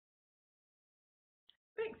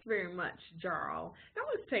Thanks very much, Jarl. Now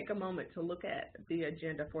let's take a moment to look at the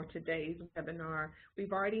agenda for today's webinar.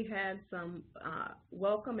 We've already had some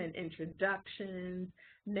welcome and introductions.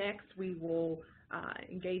 Next, we will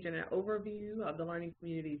engage in an overview of the Learning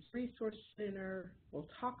Communities Resource Center. We'll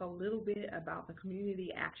talk a little bit about the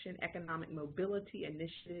Community Action Economic Mobility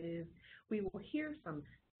Initiative. We will hear some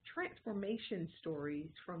transformation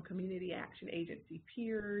stories from Community Action Agency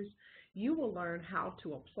peers. You will learn how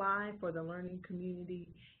to apply for the learning community,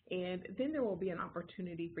 and then there will be an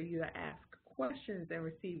opportunity for you to ask questions and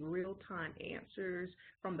receive real-time answers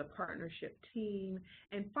from the partnership team.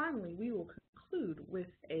 And finally, we will conclude with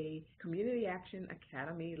a Community Action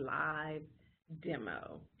Academy live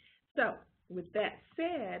demo. So with that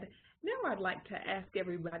said, now I'd like to ask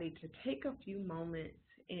everybody to take a few moments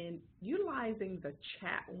and utilizing the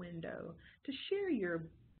chat window to share your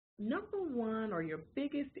number one or your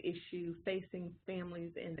biggest issue facing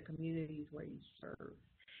families in the communities where you serve.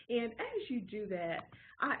 And as you do that,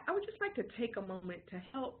 I would just like to take a moment to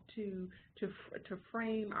help to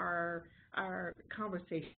frame our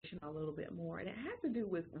conversation a little bit more. And it has to do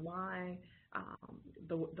with why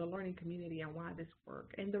the learning community and why this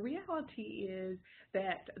work. And the reality is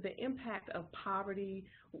that the impact of poverty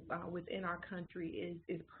within our country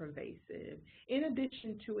is pervasive. In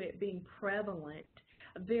addition to it being prevalent,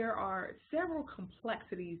 there are several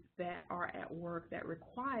complexities that are at work that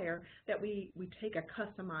require that we take a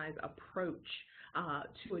customized approach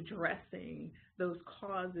to addressing those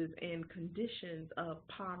causes and conditions of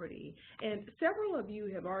poverty. And several of you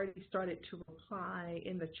have already started to reply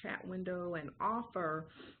in the chat window and offer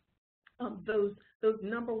those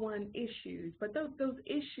number one issues, but those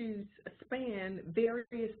issues span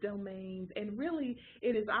various domains, and really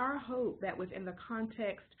it is our hope that within the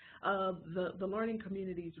context of the Learning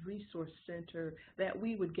Communities Resource Center that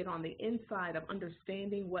we would get on the inside of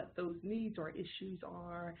understanding what those needs or issues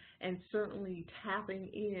are, and certainly tapping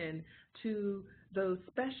in to those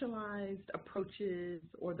specialized approaches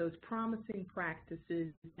or those promising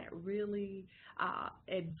practices that really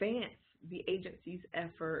advance the agency's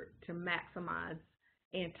effort to maximize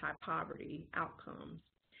anti-poverty outcomes.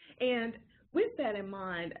 And with that in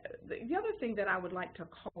mind, the other thing that I would like to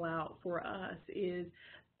call out for us is,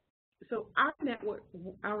 so our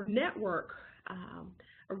network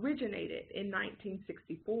originated in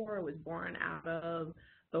 1964. It was born out of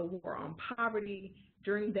the War on Poverty.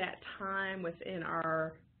 During that time within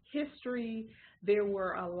our history, there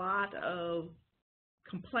were a lot of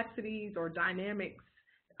complexities or dynamics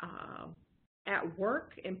at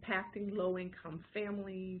work impacting low-income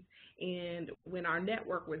families. And when our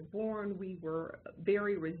network was born, we were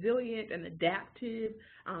very resilient and adaptive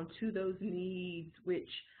to those needs, which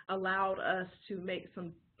allowed us to make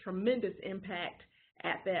some tremendous impact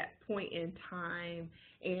at that point in time.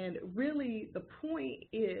 And really the point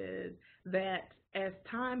is that as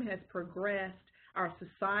time has progressed, our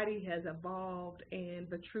society has evolved, and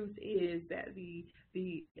the truth is that the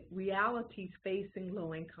realities facing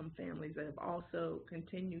low-income families have also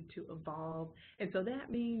continued to evolve. And so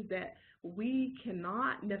that means that we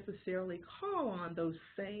cannot necessarily call on those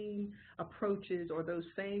same approaches or those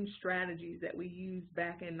same strategies that we used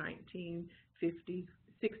back in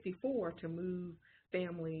 1964 to move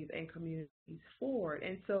families and communities forward.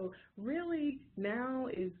 And so really now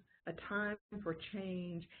is a time for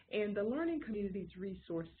change, and the Learning Communities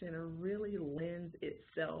Resource Center really lends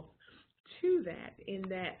itself to that, in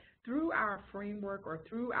that through our framework or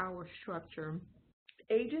through our structure,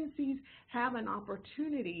 agencies have an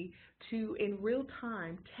opportunity to, in real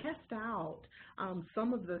time, test out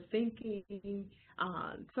some of the thinking,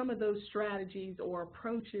 some of those strategies or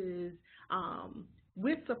approaches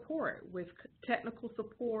with support, with technical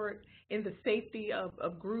support, in the safety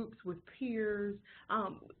of groups with peers,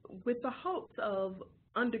 with the hopes of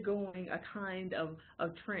undergoing a kind of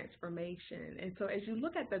transformation. And so as you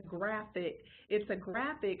look at the graphic, it's a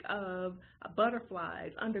graphic of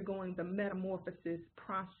butterflies undergoing the metamorphosis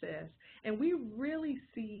process. And we really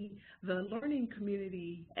see the learning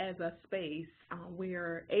community as a space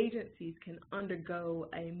where agencies can undergo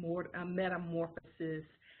a metamorphosis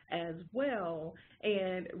as well,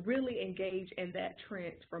 and really engage in that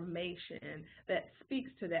transformation that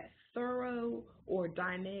speaks to that thorough or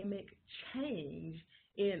dynamic change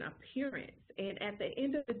in appearance. And at the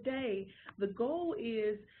end of the day, the goal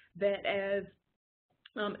is that as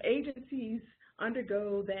agencies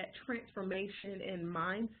undergo that transformation in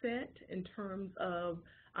mindset in terms of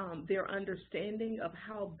their understanding of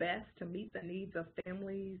how best to meet the needs of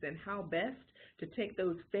families and how best to take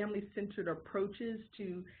those family-centered approaches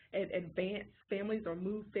to advance families or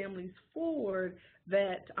move families forward,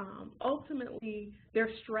 that ultimately their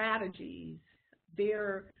strategies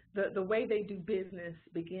the way they do business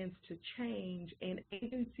begins to change, and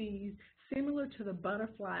agencies, similar to the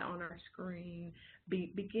butterfly on our screen,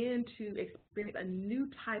 begin to experience a new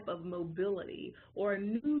type of mobility or a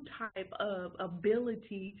new type of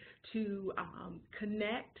ability to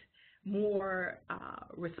connect more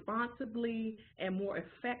responsibly and more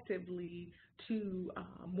effectively to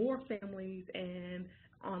more families and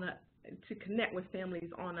to connect with families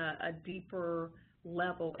on a deeper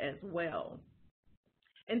level as well.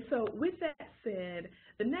 And so with that said,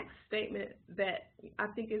 the next statement that I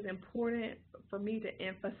think is important for me to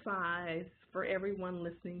emphasize for everyone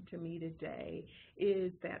listening to me today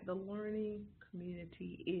is that the learning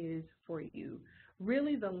community is for you.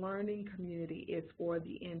 Really, the learning community is for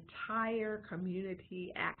the entire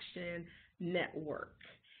community action network.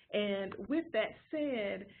 And with that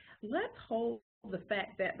said, let's hold the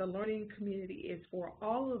fact that the learning community is for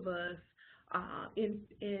all of us in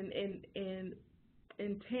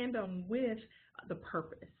tandem with the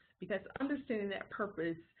purpose, because understanding that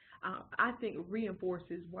purpose, I think,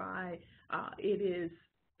 reinforces why it is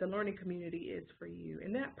the learning community is for you.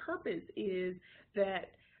 And that purpose is that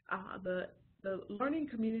the Learning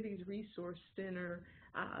Communities Resource Center's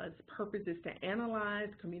purpose is to analyze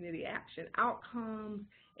community action outcomes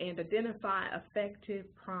and identify effective,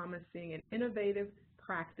 promising, and innovative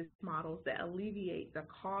practice models that alleviate the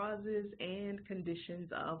causes and conditions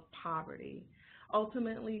of poverty.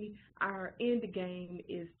 Ultimately, our end game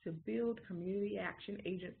is to build community action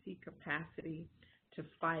agency capacity to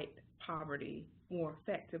fight poverty more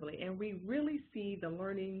effectively. And we really see the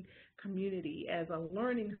learning community as a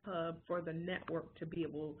learning hub for the network to be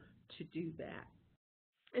able to do that.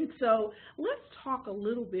 And so let's talk a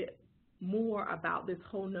little bit more about this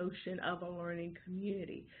whole notion of a learning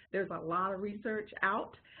community. There's a lot of research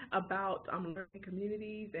out about learning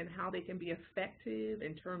communities and how they can be effective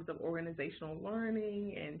in terms of organizational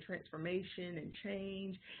learning and transformation and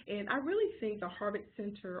change. And I really think the Harvard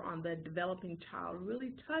Center on the Developing Child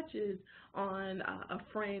really touches on a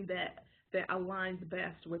frame that aligns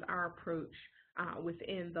best with our approach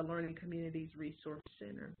within the Learning Communities Resource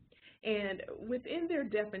Center. And within their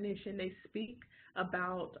definition, they speak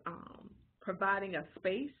about providing a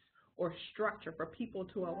space or structure for people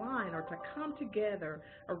to align or to come together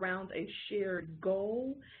around a shared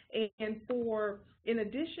goal, and in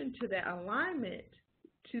addition to that alignment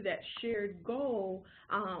to that shared goal,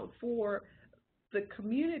 for the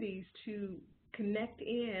communities to connect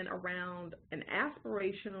in around an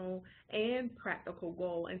aspirational and practical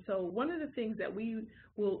goal. And so one of the things that we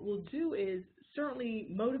will do is certainly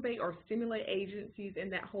motivate or stimulate agencies in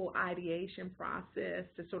that whole ideation process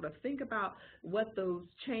to sort of think about what those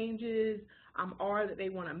changes are that they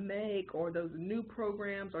want to make, or those new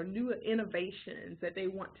programs or new innovations that they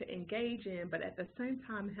want to engage in, but at the same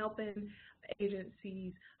time helping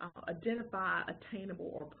agencies identify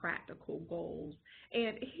attainable or practical goals.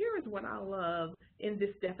 And here's what I love in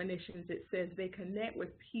this definition. It says they connect with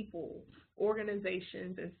people,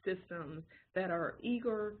 organizations, and systems that are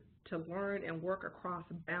eager to learn and work across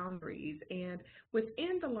boundaries. And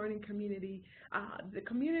within the learning community, the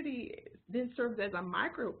community then serves as a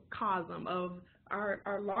microcosm of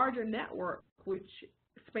our larger network, which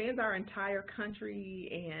spans our entire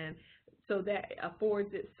country, and so that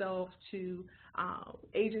affords itself to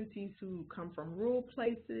agencies who come from rural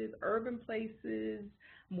places, urban places,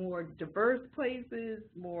 more diverse places,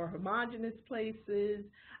 more homogenous places.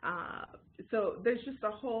 So there's just a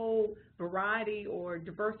whole variety or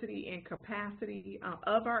diversity and capacity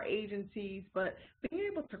of our agencies, but being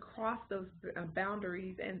able to cross those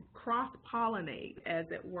boundaries and cross-pollinate, as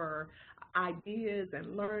it were, ideas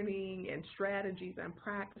and learning and strategies and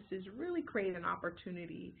practices really create an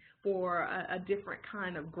opportunity for a different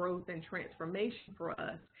kind of growth and transformation for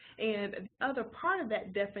us. And the other part of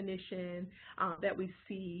that definition that we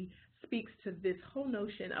see speaks to this whole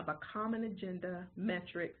notion of a common agenda,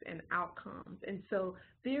 metrics, and outcomes. And so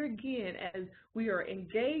there again, as we are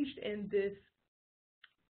engaged in this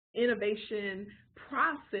innovation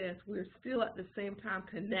process, we're still at the same time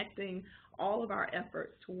connecting all of our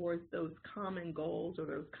efforts towards those common goals or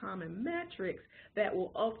those common metrics that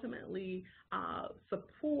will ultimately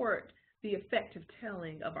support the effective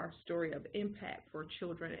telling of our story of impact for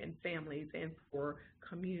children and families and for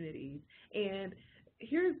communities. And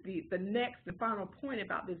here's the next and final point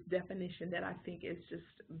about this definition that I think is just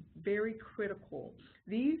very critical.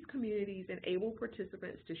 These communities enable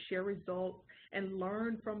participants to share results and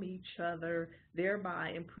learn from each other,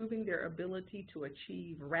 thereby improving their ability to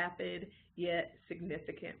achieve rapid yet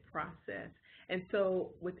significant process. And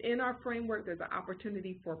so within our framework, there's an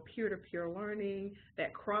opportunity for peer-to-peer learning,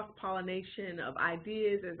 that cross-pollination of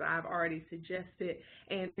ideas, as I've already suggested.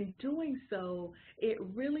 And in doing so, it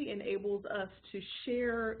really enables us to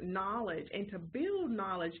share knowledge and to build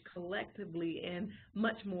knowledge collectively in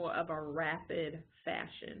much more of a rapid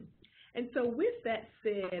fashion. And so with that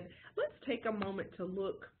said, let's take a moment to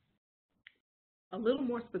look a little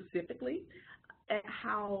more specifically at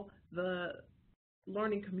how the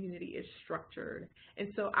learning community is structured. And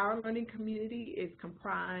so our learning community is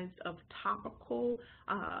comprised of topical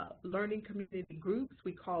learning community groups.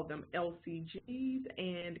 We call them LCGs,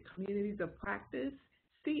 and communities of practice,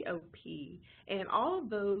 COP. And all of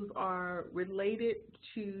those are related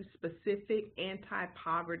to specific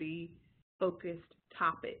anti-poverty focused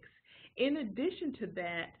topics. In addition to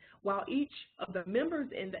that, while each of the members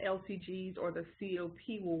in the LCGs or the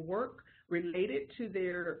COP will work related to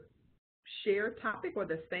their shared topic or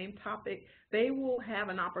the same topic, they will have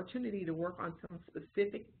an opportunity to work on some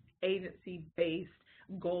specific agency-based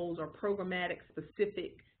goals or programmatic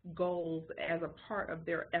specific goals as a part of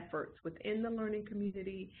their efforts within the learning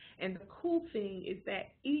community. And the cool thing is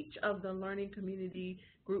that each of the learning community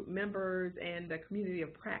group members and the community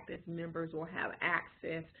of practice members will have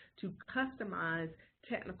access to customized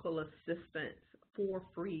technical assistance for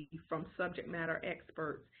free from subject matter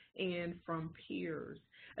experts and from peers.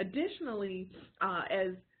 Additionally,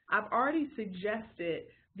 as I've already suggested,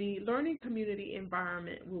 the learning community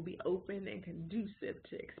environment will be open and conducive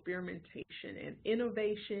to experimentation and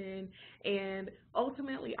innovation, and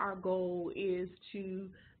ultimately our goal is to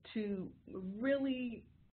really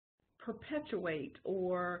perpetuate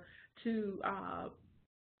or to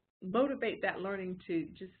motivate that learning to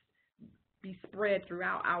just be spread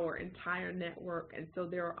throughout our entire network. And so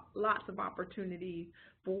there are lots of opportunities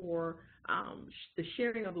for the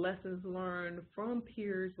sharing of lessons learned from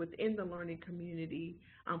peers within the learning community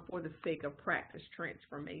for the sake of practice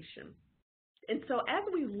transformation. And so as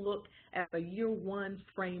we look at the year one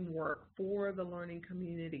framework for the learning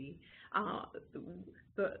community,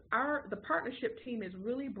 the partnership team has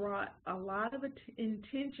really brought a lot of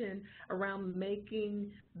intention around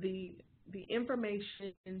making the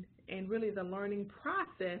information and really the learning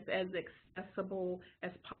process as accessible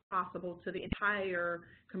as possible to the entire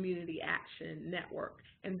community action network.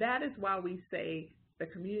 And that is why we say the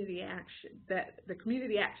community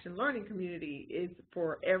action learning community is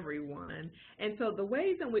for everyone. And so the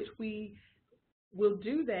ways in which we will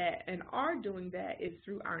do that and are doing that is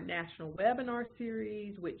through our national webinar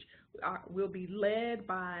series, which will be led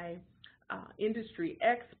by industry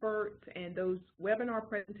experts, and those webinar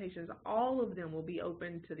presentations, all of them will be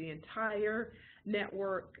open to the entire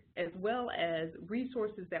network, as well as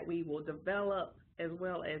resources that we will develop, as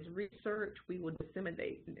well as research. We will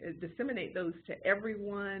disseminate those to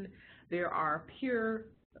everyone. There are peer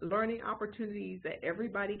learning opportunities that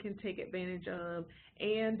everybody can take advantage of,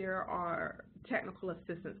 and there are technical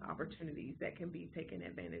assistance opportunities that can be taken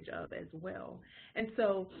advantage of as well. And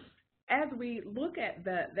so as we look at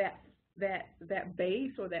that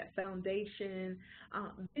base or that foundation,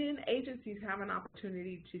 then agencies have an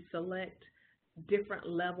opportunity to select different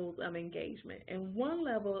levels of engagement. And one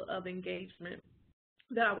level of engagement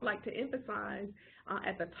that I would like to emphasize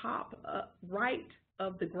at the top right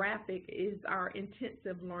of the graphic is our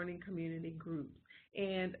intensive learning community groups.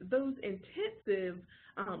 And those intensive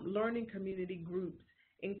learning community groups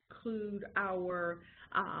include our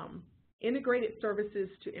integrated services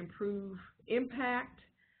to improve impact,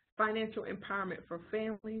 financial empowerment for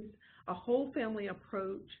families, a whole family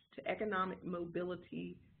approach to economic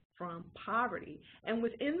mobility from poverty. And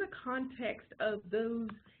within the context of those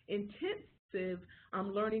intensive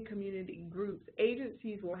learning community groups,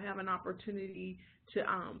 agencies will have an opportunity to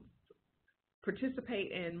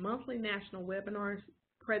participate in monthly national webinars,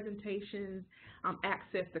 presentations,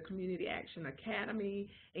 access the Community Action Academy,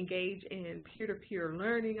 engage in peer-to-peer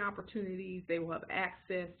learning opportunities. They will have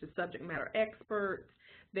access to subject matter experts.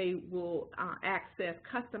 They will access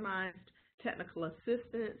customized technical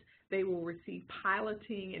assistance. They will receive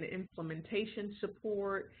piloting and implementation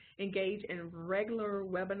support, engage in regular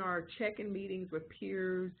webinar check-in meetings with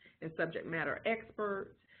peers and subject matter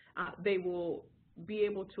experts. They will be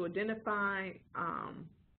able to identify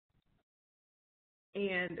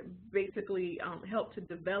and basically help to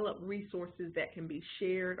develop resources that can be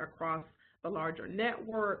shared across the larger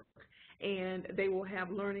network. And they will have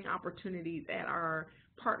learning opportunities at our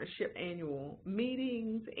partnership annual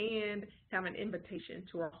meetings and have an invitation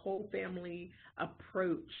to our whole family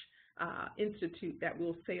approach institute that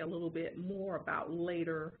we'll say a little bit more about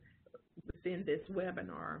later within this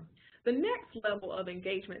webinar. The next level of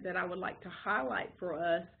engagement that I would like to highlight for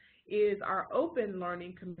us is our open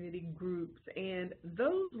learning community groups, and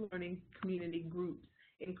those learning community groups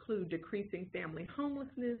include decreasing family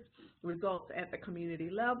homelessness, results at the community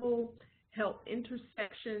level, health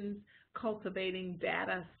intersections, cultivating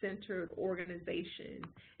data-centered organization.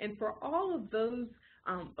 And for all of those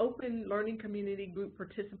open learning community group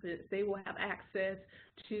participants, they will have access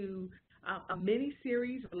to a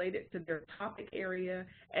mini-series related to their topic area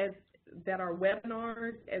that are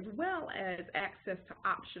webinars, as well as access to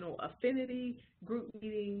optional affinity group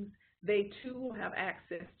meetings. They too will have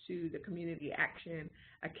access to the Community Action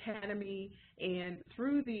Academy, and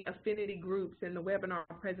through the affinity groups and the webinar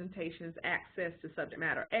presentations, access to subject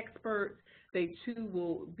matter experts. They too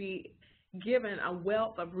will be given a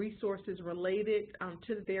wealth of resources related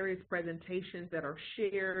to the various presentations that are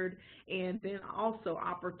shared, and then also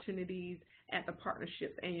opportunities at the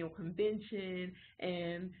Partnership's annual convention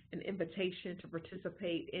and an invitation to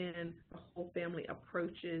participate in the Whole Family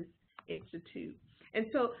Approaches Institute. And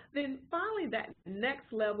so then finally, that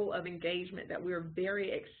next level of engagement that we're very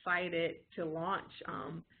excited to launch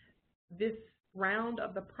this round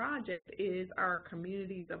of the project is our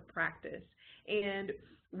communities of practice. And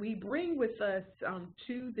we bring with us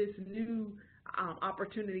to this new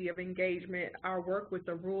opportunity of engagement our work with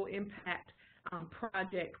the Rural Impact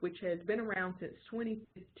Project, which has been around since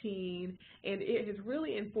 2015, and it has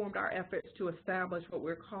really informed our efforts to establish what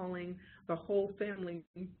we're calling the whole family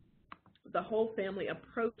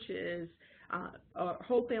approaches,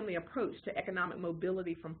 whole family approach to economic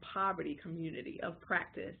mobility from poverty community of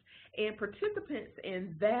practice. And participants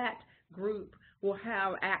in that group will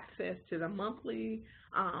have access to the monthly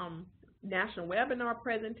national webinar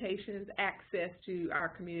presentations, access to our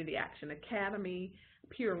Community Action Academy,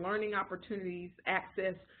 peer learning opportunities,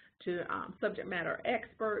 access to subject matter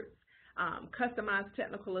experts, customized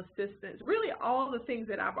technical assistance, really all the things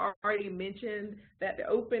that I've already mentioned that the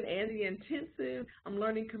open and the intensive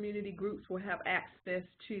learning community groups will have access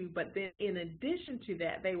to. But then in addition to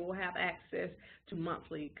that, they will have access to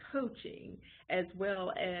monthly coaching as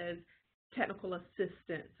well as technical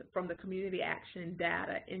assistance from the Community Action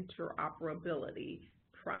Data Interoperability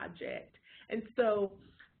Project. And so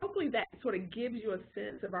hopefully that sort of gives you a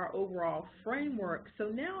sense of our overall framework. So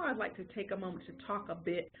now I'd like to take a moment to talk a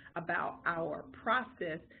bit about our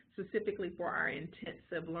process specifically for our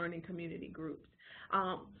intensive learning community groups.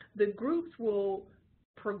 The groups will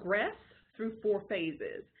progress through 4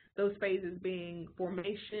 phases, those phases being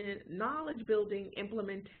formation, knowledge building,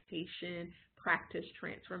 implementation, practice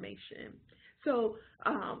transformation. So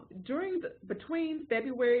between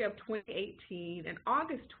February of 2018 and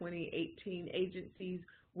August 2018, agencies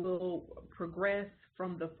will progress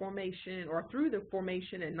from the formation or through the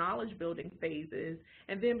formation and knowledge building phases,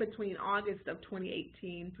 and then between August of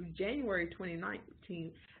 2018 through January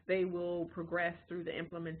 2019, they will progress through the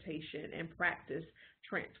implementation and practice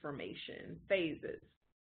transformation phases.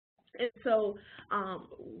 And so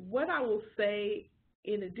what I will say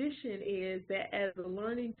in addition is that as the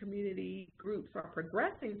learning community groups are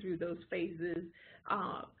progressing through those phases,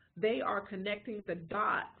 they are connecting the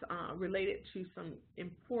dots related to some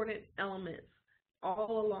important elements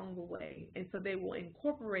all along the way. And so they will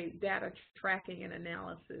incorporate data tracking and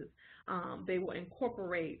analysis. They will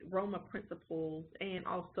incorporate Roma principles and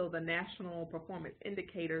also the National Performance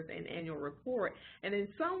Indicators and annual report. And in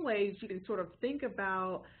some ways, you can sort of think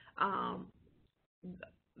about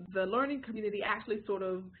the learning community actually sort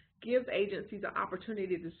of gives agencies an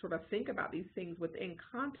opportunity to sort of think about these things within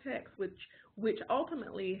context, which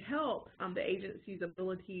ultimately helps the agency's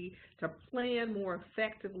ability to plan more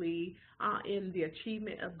effectively in the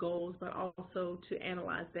achievement of goals, but also to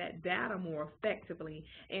analyze that data more effectively.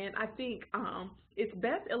 And I think it's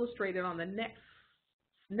best illustrated on the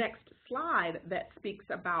next slide that speaks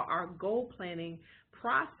about our goal planning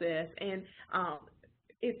process, and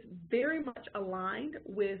it's very much aligned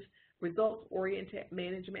with results-oriented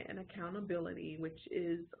management and accountability, which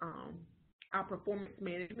is our performance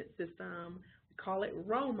management system. We call it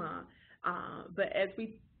Roma. But as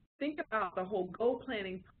we think about the whole goal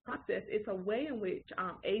planning process, it's a way in which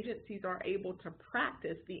agencies are able to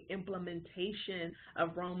practice the implementation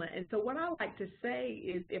of Roma. And so what I like to say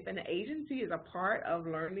is if an agency is a part of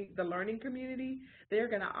the learning community, they're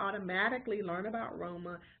going to automatically learn about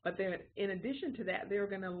Roma, but in addition to that, they're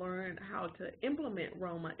going to learn how to implement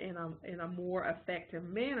Roma in a more effective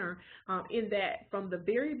manner, in that from the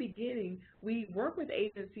very beginning, we work with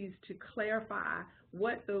agencies to clarify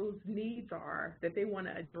what those needs are that they want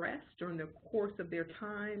to address during the course of their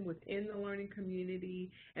time within the learning community,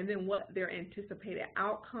 and then what their anticipated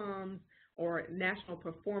outcomes or national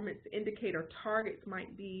performance indicator targets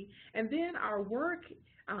might be. And then our work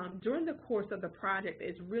during the course of the project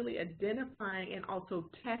is really identifying and also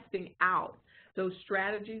testing out those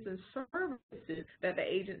strategies and services that the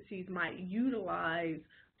agencies might utilize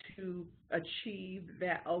to achieve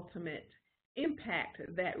that ultimate impact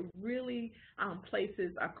that really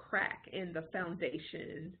places a crack in the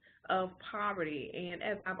foundations of poverty. And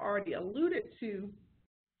as I've already alluded to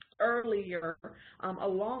earlier,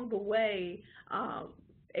 along the way,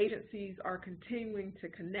 agencies are continuing to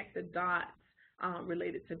connect the dots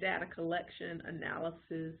related to data collection,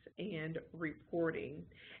 analysis, and reporting.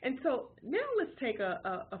 And so now let's take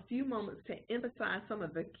a few moments to emphasize some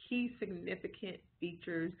of the key significant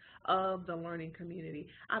features of the learning community.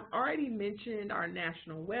 I've already mentioned our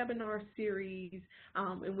national webinar series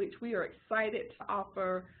in which we are excited to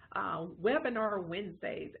offer Webinar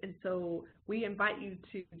Wednesdays. And so we invite you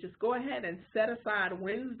to just go ahead and set aside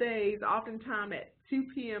Wednesdays, oftentimes at 2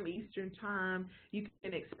 p.m. Eastern Time. You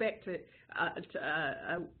can expect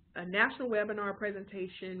a national webinar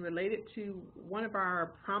presentation related to one of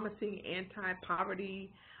our promising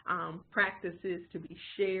anti-poverty practices to be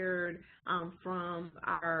shared from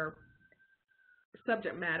our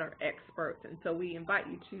subject matter experts. And so we invite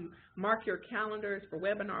you to mark your calendars for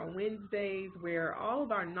Webinar Wednesdays, where all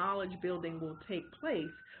of our knowledge building will take place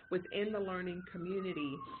within the learning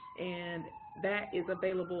community, and that is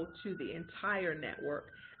available to the entire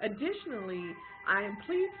network. Additionally, I am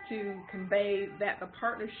pleased to convey that the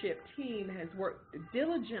partnership team has worked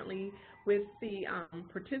diligently with the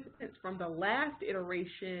participants from the last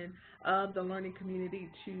iteration of the learning community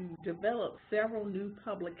to develop several new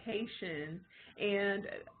publications, and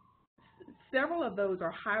several of those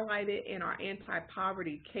are highlighted in our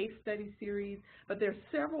anti-poverty case study series, but there's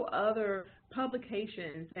several other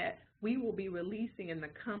publications that we will be releasing in the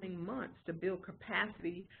coming months to build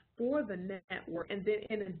capacity for the network. And then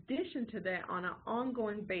in addition to that, on an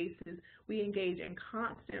ongoing basis, we engage in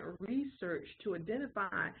constant research to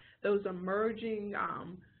identify those emerging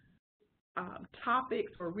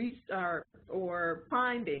topics or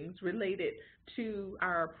findings related to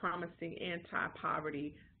our promising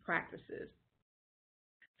anti-poverty practices.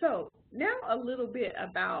 So now a little bit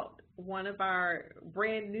about one of our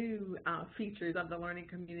brand new features of the learning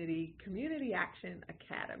community, Community Action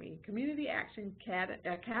Academy. Community Action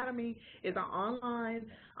Academy is an online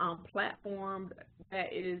platform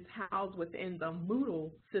that is housed within the Moodle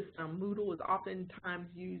system. Moodle is oftentimes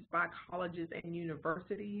used by colleges and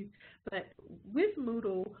universities, but with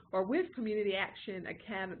Moodle, or with Community Action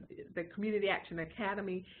Academy, the Community Action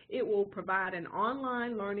Academy, it will provide an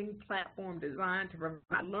online learning platform designed to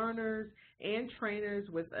provide learners and trainers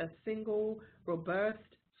with a single, robust,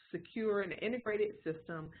 secure, and integrated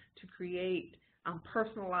system to create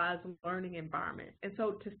personalized learning environment. And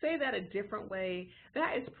so to say that a different way,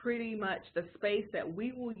 that is pretty much the space that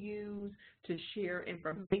we will use to share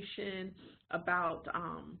information about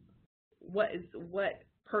what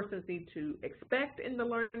persons need to expect in the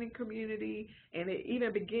learning community, and it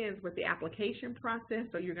even begins with the application process.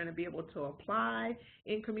 So you're going to be able to apply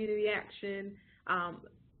in Community Action.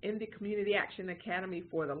 In the Community Action Academy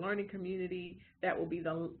for the learning community, that will be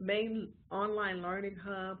the main online learning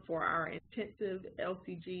hub for our intensive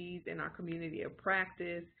LCGs in our community of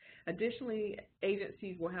practice. Additionally,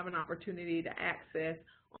 agencies will have an opportunity to access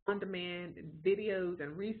on-demand videos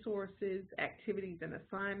and resources, activities and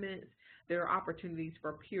assignments. There are opportunities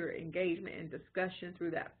for peer engagement and discussion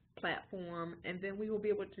through that platform, and then we will be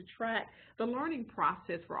able to track the learning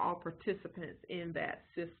process for all participants in that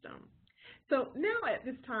system. So now at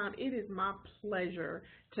this time, it is my pleasure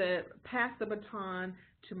to pass the baton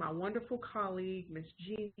to my wonderful colleague, Ms.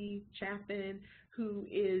 Jeannie Chaffin, who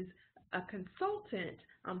is a consultant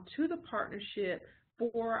to the partnership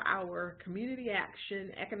for our Community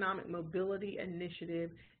Action Economic Mobility Initiative.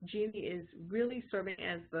 Jeannie is really serving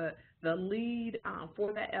as the lead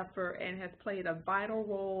for that effort and has played a vital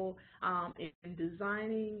role in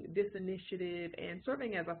designing this initiative and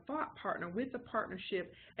serving as a thought partner with the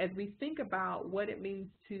partnership as we think about what it means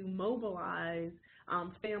to mobilize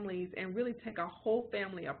families and really take a whole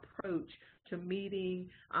family approach to meeting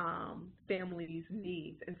families'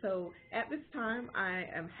 needs. And so at this time, I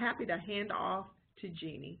am happy to hand off to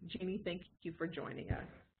Jeannie. Jeannie, thank you for joining us.